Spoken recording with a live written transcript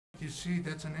you see,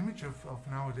 that's an image of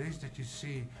nowadays that you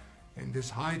see in this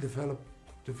high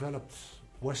developed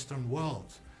Western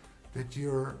world, that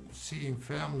you're seeing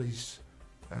families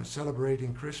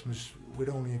celebrating Christmas with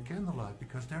only a candlelight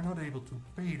because they're not able to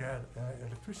pay their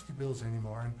electricity bills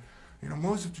anymore. And you know,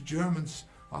 most of the Germans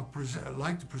are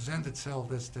like to present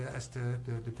itself as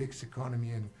the biggest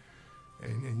economy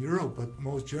in Europe, but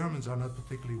most Germans are not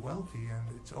particularly wealthy, and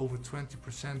it's over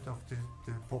 20% of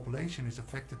the population is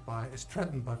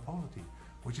threatened by poverty,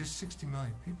 which is 60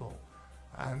 million people,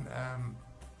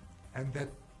 and that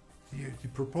the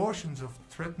proportions of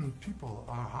threatened people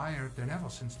are higher than ever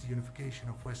since the unification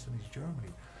of West and East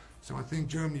Germany. So I think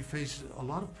Germany faces a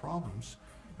lot of problems,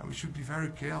 and we should be very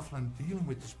careful in dealing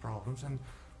with these problems. And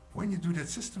when you do that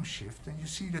system shift, and you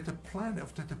see that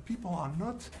the people are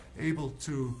not able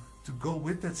to go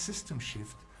with that system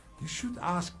shift, you should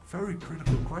ask very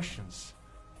critical questions.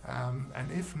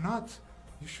 And if not,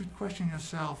 you should question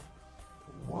yourself,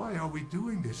 why are we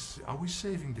doing this? Are we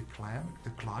saving the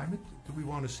climate? Do we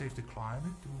want to save the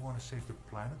climate? Do we want to save the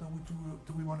planet? Or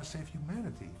do we want to save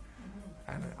humanity?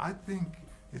 And I think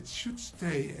it should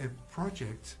stay a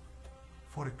project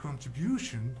for the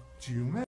contribution to humanity.